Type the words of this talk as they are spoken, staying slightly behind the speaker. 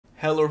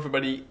Hello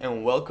everybody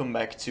and welcome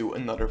back to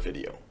another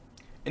video.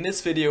 In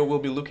this video we'll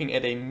be looking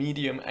at a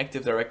medium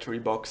Active Directory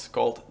box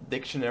called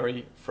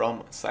Dictionary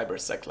from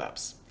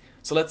CyberSecLabs.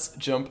 So let's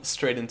jump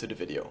straight into the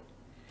video.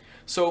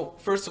 So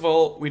first of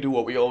all, we do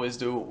what we always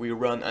do, we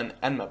run an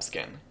Nmap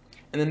scan.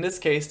 And in this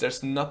case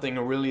there's nothing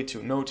really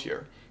to note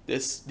here.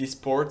 These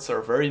ports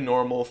are very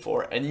normal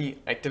for any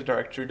Active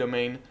Directory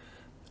domain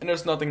and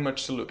there's nothing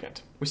much to look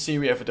at. We see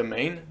we have a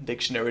domain,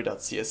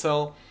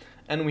 dictionary.csl,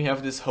 and we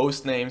have this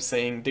host name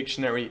saying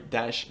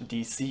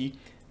dictionary-dc,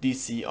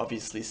 DC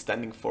obviously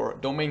standing for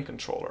domain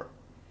controller.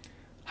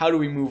 How do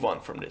we move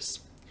on from this?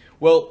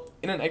 Well,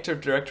 in an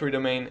Active Directory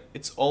domain,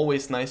 it's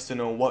always nice to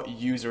know what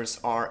users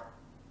are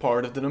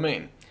part of the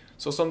domain.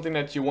 So something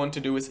that you want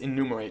to do is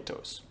enumerate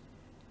those.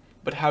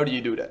 But how do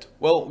you do that?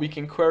 Well, we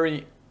can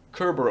query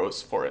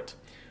kerberos for it.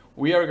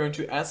 We are going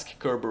to ask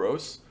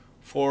kerberos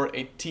for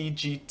a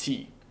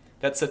TGT.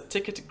 That's a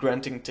ticket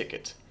granting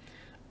ticket.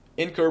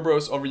 In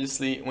Kerberos,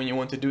 obviously, when you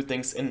want to do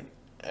things in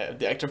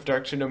the Active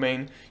Directory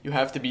domain, you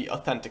have to be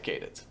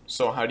authenticated.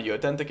 So how do you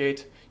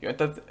authenticate? You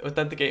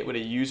authenticate with a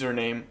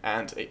username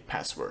and a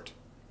password.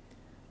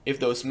 If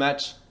those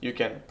match, you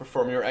can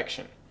perform your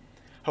action.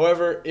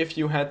 However, if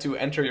you had to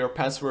enter your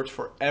password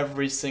for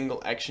every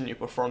single action you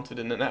performed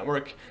within the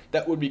network,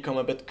 that would become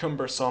a bit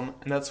cumbersome,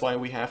 and that's why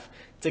we have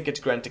ticket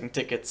granting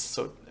tickets.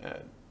 So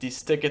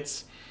these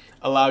tickets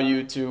allow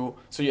you to,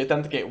 so you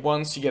authenticate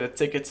once, you get a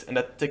ticket, and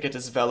that ticket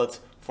is valid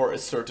for a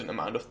certain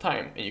amount of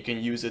time, and you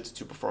can use it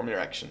to perform your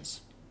actions.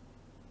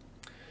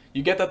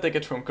 You get that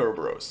ticket from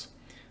Kerberos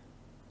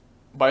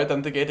by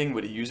authenticating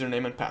with a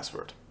username and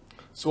password.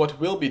 So what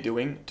we'll be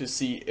doing to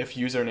see if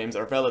usernames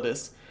are valid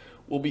is,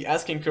 we'll be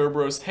asking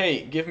Kerberos,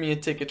 hey, give me a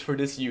ticket for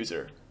this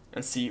user,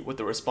 and see what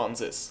the response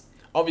is.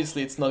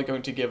 Obviously, it's not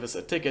going to give us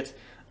a ticket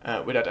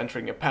without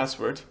entering a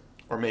password,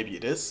 or maybe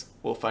it is,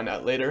 we'll find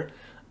out later.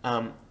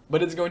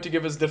 But it's going to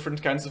give us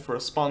different kinds of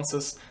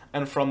responses,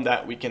 and from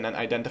that we can then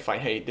identify,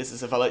 hey, this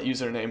is a valid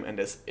username and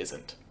this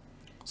isn't.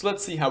 So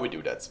let's see how we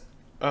do that.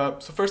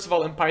 So first of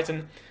all, in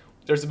Python,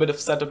 there's a bit of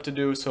setup to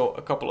do, so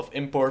a couple of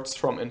imports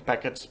from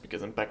inpacket,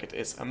 because inpacket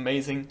is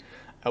amazing.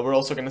 We're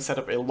also going to set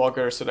up a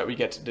logger so that we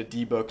get the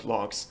debug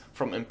logs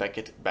from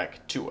inpacket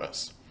back to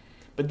us.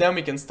 But then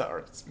we can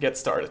get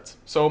started.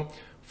 So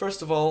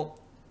first of all,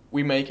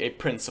 we make a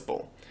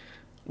principal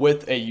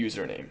with a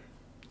username.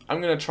 I'm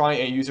going to try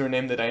a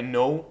username that I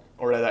know,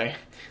 or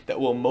that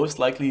will most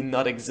likely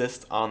not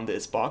exist on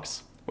this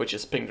box, which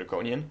is ping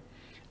draconian.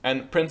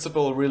 And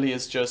principal really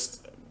is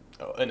just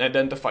an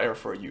identifier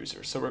for a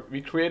user. So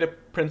we create a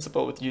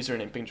principal with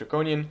username ping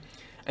draconian,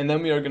 and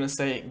then we are going to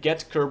say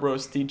get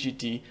kerberos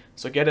TGT,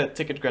 so get a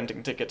ticket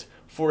granting ticket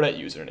for that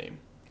username.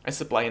 I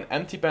supply an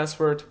empty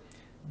password,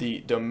 the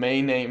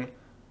domain name,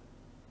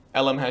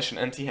 lm hash and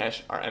nt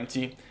hash are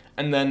empty,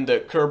 and then the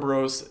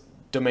kerberos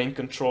domain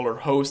controller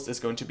host is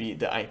going to be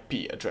the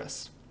IP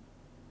address.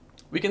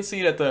 We can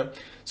see that the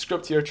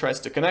script here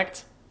tries to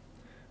connect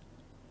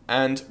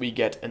and we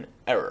get an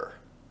error.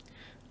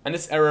 And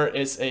this error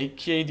is a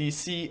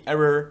KDC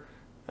error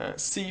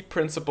C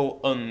principal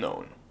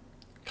unknown.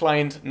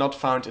 Client not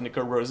found in the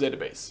Kerberos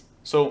database.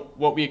 So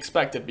what we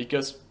expected,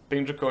 because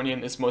ping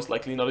draconian is most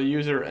likely not a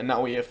user, and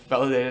now we have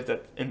validated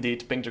that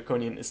indeed ping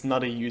draconian is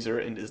not a user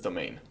in this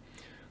domain.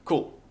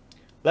 Cool.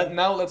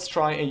 Now let's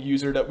try a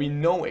user that we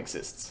know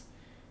exists.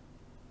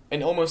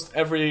 In almost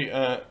every,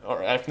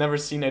 or I've never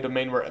seen a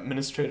domain where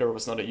administrator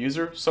was not a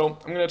user, so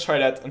I'm going to try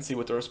that and see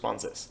what the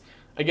response is.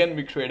 Again,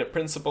 we create a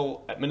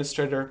principal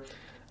administrator,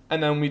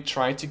 and then we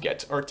try to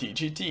get our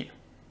TGT.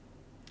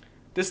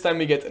 This time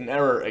we get an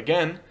error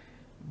again,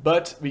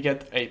 but we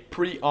get a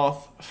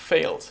pre-auth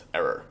failed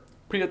error.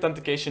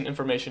 Pre-authentication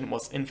information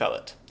was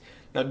invalid.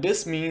 Now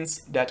this means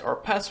that our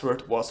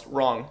password was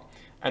wrong,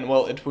 and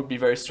well, it would be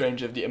very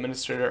strange if the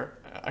administrator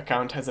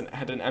account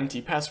had an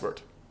empty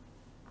password.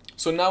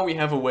 So now we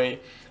have a way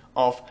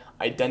of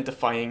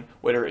identifying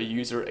whether a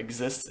user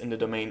exists in the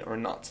domain or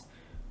not.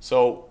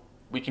 So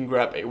we can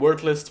grab a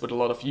word list with a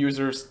lot of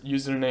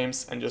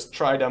usernames and just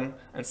try them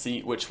and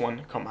see which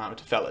one come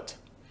out valid.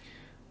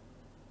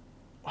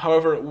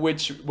 However,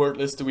 which word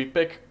list do we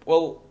pick?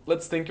 Well,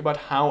 let's think about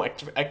how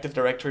Active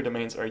Directory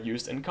domains are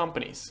used in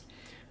companies.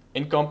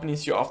 In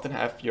companies, you often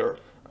have your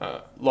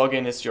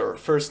login is your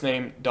first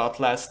name dot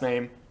last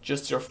name,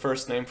 just your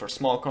first name for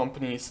small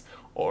companies,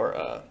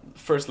 or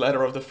first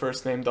letter of the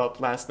first name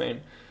dot last name.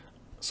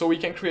 So we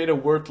can create a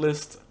word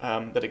list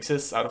that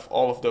exists out of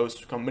all of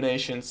those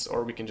combinations,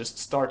 or we can just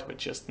start with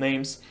just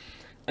names,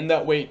 and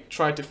that way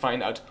try to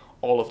find out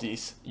all of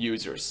these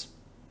users.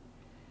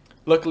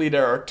 Luckily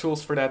there are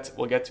tools for that,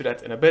 we'll get to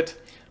that in a bit,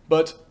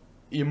 but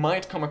you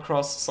might come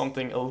across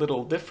something a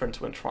little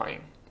different when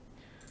trying.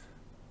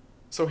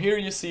 So here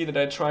you see that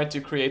I tried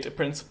to create a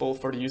principal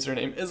for the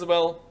username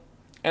Isabel,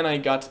 and I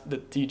got the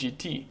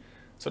TGT,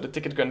 so the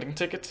ticket granting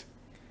ticket,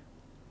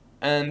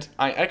 and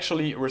I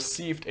actually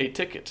received a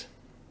ticket.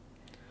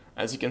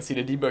 As you can see,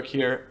 the debug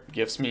here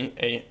gives me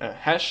a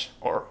hash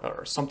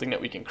or something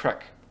that we can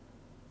crack.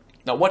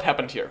 Now what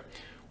happened here?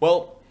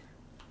 Well,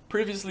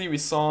 previously we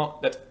saw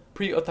that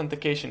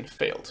pre-authentication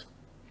failed.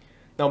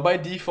 Now by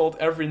default,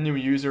 every new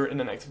user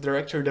in an Active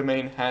Directory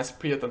domain has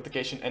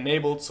pre-authentication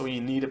enabled, so you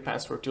need a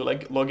password to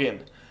log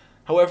in.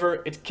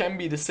 However, it can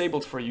be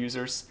disabled for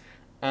users,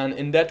 and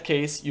in that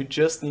case, you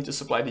just need to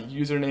supply the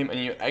username and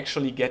you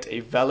actually get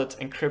a valid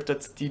encrypted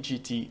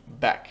TGT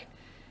back.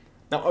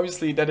 Now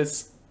obviously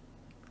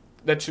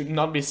that should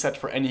not be set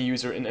for any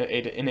user in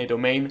a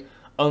domain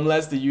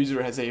unless the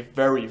user has a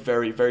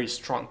very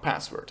strong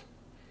password.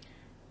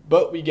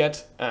 But we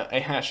get a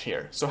hash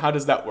here. So how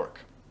does that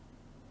work?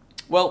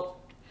 Well,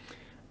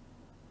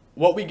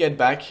 what we get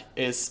back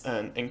is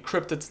an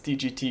encrypted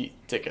TGT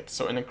ticket.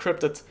 So an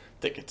encrypted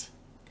ticket.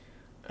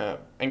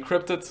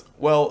 Encrypted,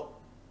 well,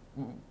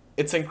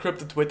 it's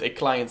encrypted with a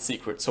client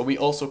secret, so we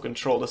also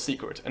control the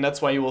secret. And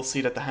that's why you will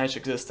see that the hash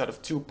exists out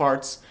of two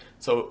parts,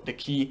 so the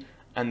key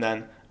and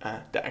then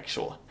the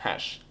actual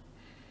hash.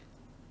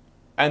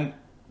 And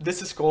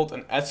this is called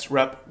an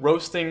srep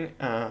roasting,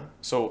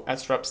 so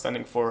srep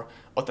standing for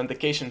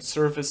Authentication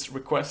Service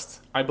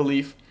Request, I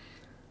believe.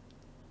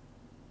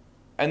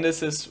 And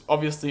this is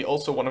obviously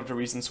also one of the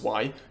reasons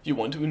why you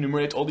want to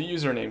enumerate all the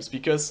usernames,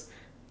 because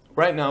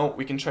right now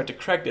we can try to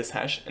crack this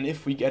hash, and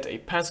if we get a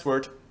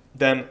password,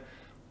 then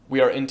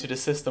we are into the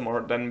system,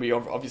 or then we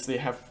obviously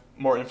have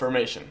more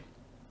information.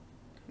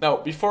 Now,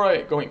 before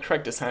I go and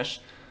crack this hash,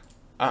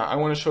 I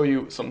want to show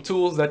you some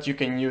tools that you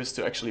can use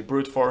to actually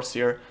brute force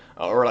here,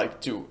 or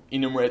like to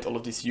enumerate all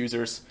of these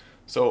users.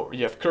 So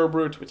you have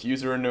kerberos with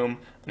user_enum,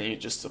 and you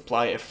just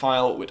supply a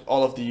file with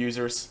all of the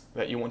users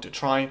that you want to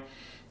try,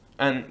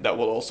 and that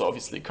will also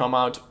obviously come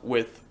out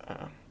with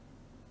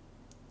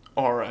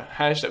our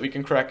hash that we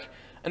can crack.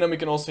 And then we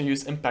can also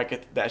use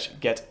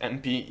inpacket-get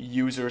mp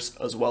users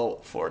as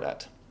well for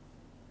that.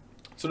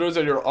 So those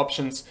are your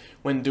options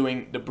when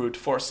doing the brute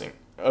forcing,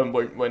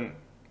 when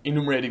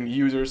enumerating the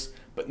users.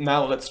 But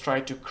now let's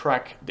try to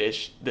crack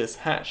this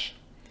hash.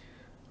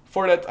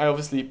 For that, I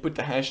obviously put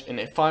the hash in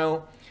a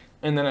file,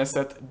 and then I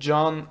set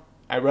John.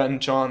 I ran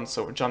John,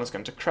 so John is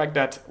going to crack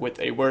that with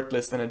a word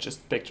list, and I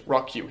just picked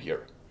RockU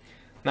here.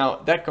 Now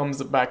that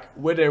comes back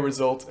with a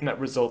result, and that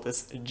result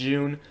is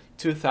June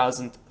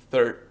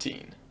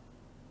 2013.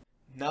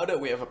 Now that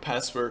we have a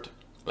password,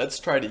 let's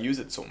try to use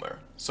it somewhere.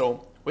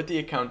 So with the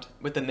account,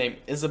 with the name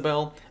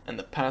Isabel and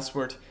the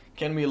password,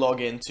 can we log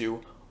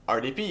into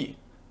RDP?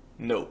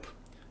 Nope.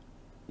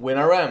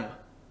 WinRM?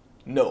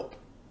 Nope.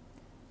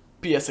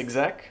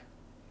 PSExec?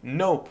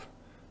 Nope.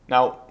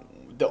 Now,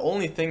 the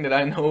only thing that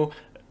I know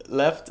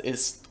left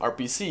is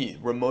RPC,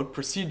 Remote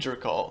Procedure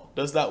Call.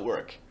 Does that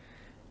work?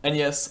 And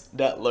yes,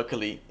 that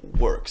luckily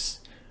works.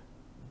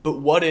 But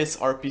what is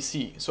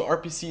RPC? So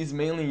RPC is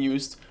mainly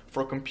used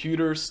for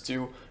computers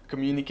to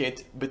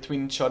communicate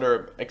between each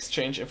other,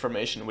 exchange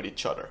information with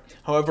each other.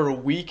 However,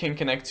 we can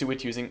connect to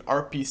it using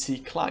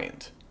RPC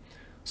client.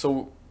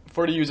 So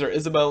for the user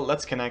Isabel,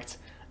 let's connect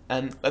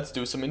and let's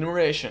do some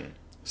enumeration.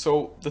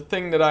 So the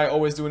thing that I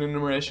always do in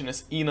enumeration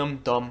is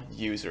enum dom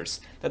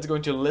users. That's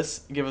going to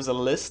give us a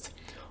list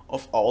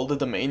of all the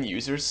domain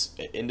users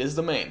in this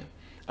domain.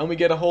 And we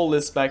get a whole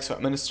list back, so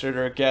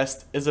administrator,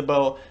 guest,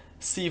 Isabel,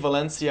 C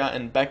Valencia,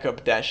 and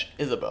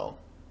backup-Isabel.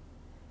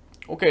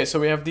 Okay, so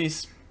we have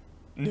these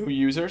new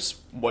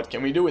users. What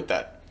can we do with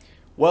that?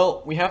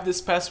 Well, we have this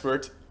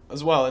password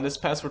as well, and this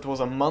password was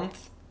a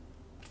month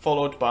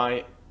followed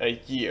by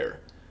a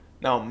year.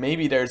 Now,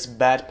 maybe there's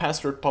bad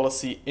password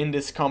policy in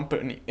this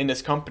company,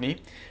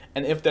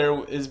 and if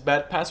there is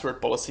bad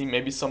password policy,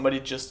 maybe somebody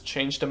just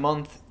changed the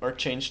month or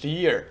changed the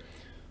year.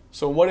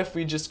 So what if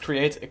we just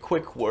create a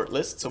quick word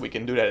list? So we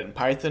can do that in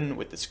Python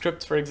with the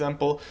script, for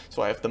example.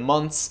 So I have the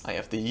months, I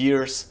have the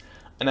years,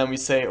 and then we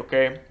say,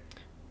 okay,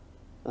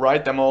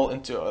 write them all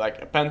into, like,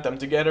 append them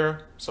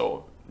together.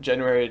 So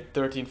January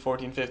 13,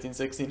 14, 15,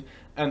 16,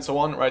 and so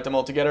on, write them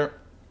all together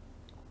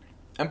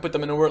and put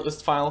them in a word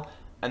list file.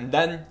 And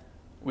then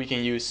we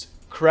can use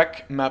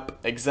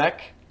crack_map_exec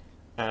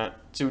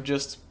to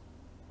just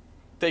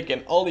take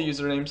in all the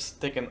usernames,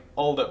 take in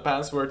all the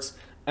passwords,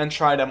 and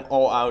try them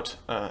all out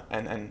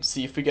and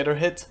see if we get a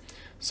hit.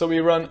 So we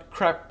run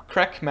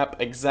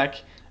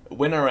crack_map_exec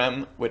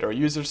winrm with our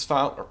users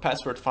file or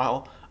password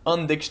file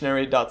on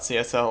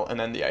dictionary.csl and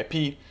then the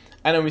IP,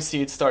 and then we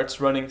see it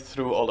starts running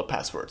through all the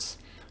passwords.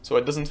 So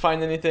it doesn't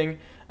find anything,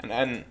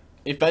 and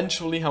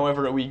eventually,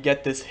 however, we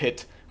get this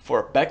hit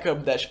for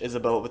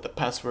backup-Isabel with the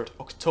password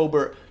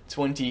October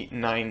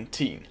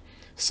 2019.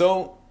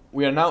 So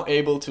we are now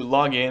able to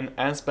log in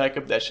as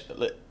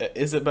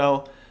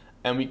backup-Isabel,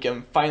 and we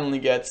can finally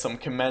get some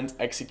command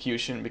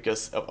execution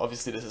because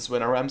obviously this is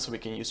WinRM, so we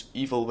can use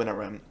evil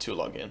WinRM to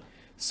log in.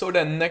 So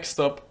then next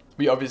up,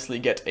 we obviously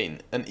get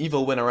an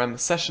evil WinRM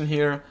session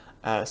here.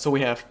 So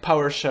we have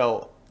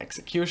PowerShell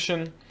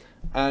execution,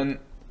 and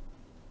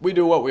we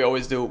do what we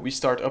always do. We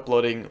start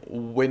uploading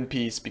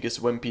WinPEAS because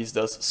WinPEAS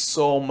does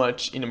so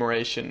much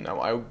enumeration. Now,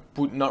 I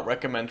would not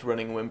recommend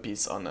running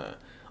WinPEAS on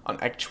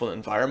actual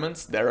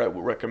environments. There I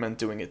would recommend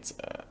doing it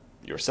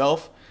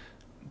yourself,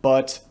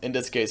 but in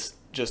this case,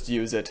 just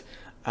use it.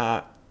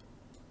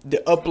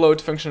 The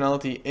upload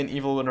functionality in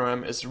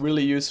EvilWinRM is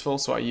really useful,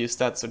 so I use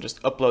that. So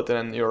just upload it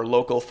in your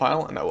local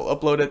file and I will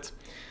upload it.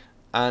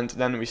 And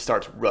then we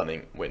start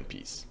running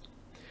WinPEAS.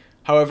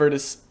 However,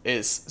 this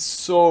is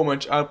so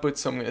much output,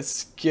 so I'm going to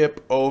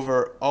skip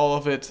over all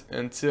of it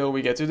until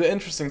we get to the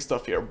interesting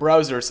stuff here.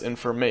 Browser's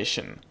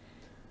information.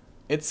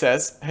 It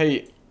says,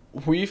 hey,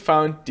 we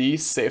found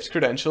these saved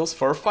credentials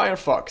for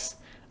Firefox.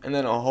 And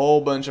then a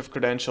whole bunch of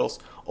credentials,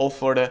 all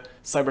for the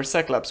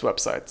CyberSecLabs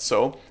website.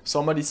 So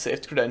somebody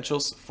saved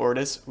credentials for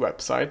this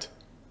website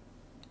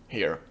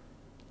here.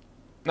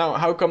 Now,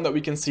 how come that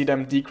we can see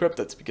them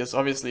decrypted? Because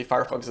obviously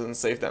Firefox doesn't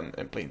save them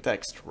in plain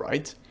text,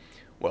 right?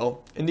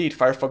 Well, indeed,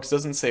 Firefox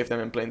doesn't save them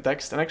in plain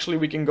text, and actually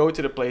we can go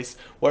to the place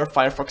where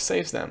Firefox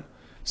saves them.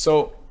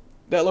 So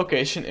that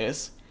location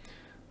is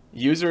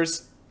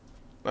users,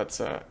 let's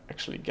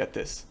actually get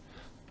this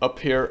up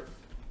here,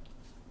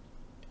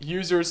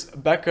 users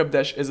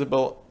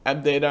backup-isabel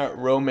app data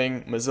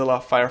roaming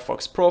Mozilla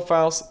Firefox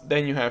profiles,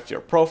 then you have your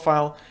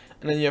profile,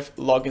 and then you have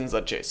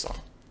logins.json.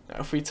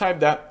 Now if we type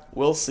that,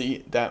 we'll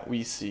see that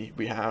we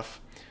have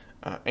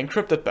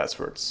encrypted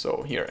passwords.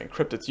 So here,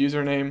 encrypted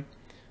username,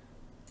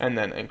 and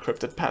then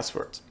encrypted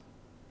password.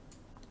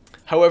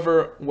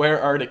 However,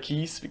 where are the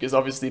keys? Because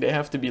obviously they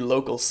have to be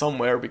local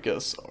somewhere,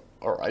 because,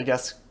 or I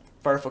guess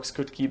Firefox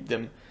could keep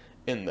them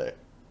in the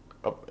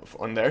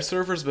on their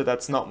servers, but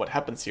that's not what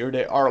happens here.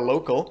 They are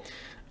local,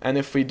 and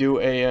if we do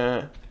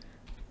a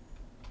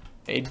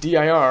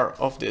dir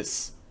of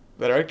this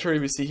directory,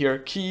 we see here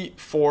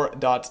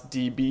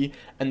key4.db,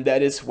 and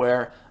that is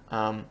where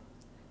the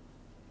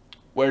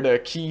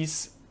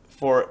keys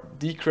for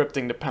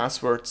decrypting the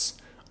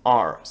passwords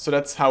are. So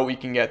that's how we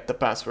can get the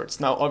passwords.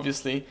 Now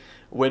obviously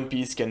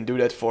WinPEAS can do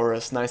that for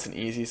us nice and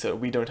easy, so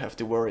we don't have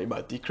to worry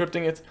about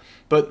decrypting it.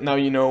 But now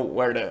you know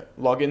where the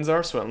logins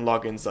are, so in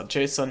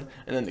logins.json,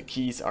 and then the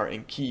keys are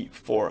in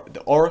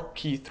key4 or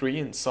key3.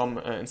 In some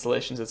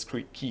installations it's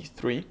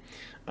key3,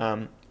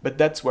 but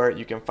that's where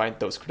you can find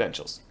those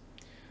credentials.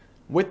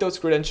 With those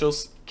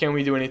credentials, can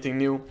we do anything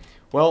new?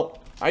 Well,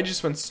 I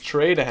just went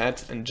straight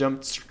ahead and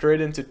jumped straight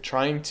into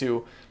trying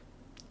to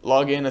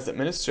log in as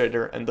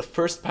administrator, and the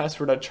first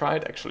password I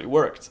tried actually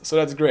worked. So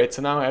that's great.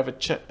 So now I have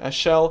a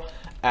shell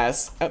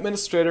as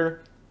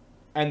administrator,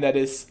 and that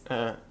is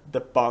the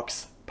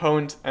box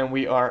pwned, and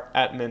we are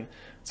admin.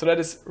 So that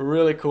is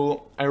really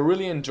cool. I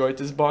really enjoyed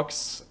this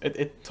box.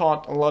 It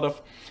taught a lot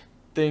of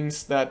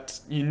things that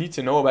you need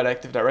to know about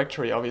Active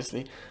Directory,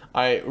 obviously.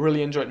 I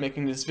really enjoyed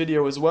making this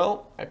video as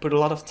well. I put a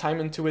lot of time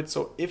into it,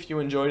 so if you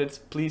enjoyed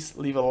it, please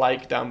leave a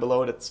like down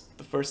below. That's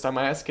the first time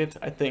I ask it,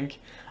 I think.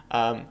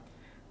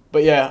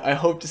 But yeah, I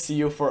hope to see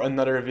you for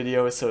another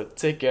video, so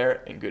take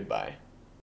care and goodbye.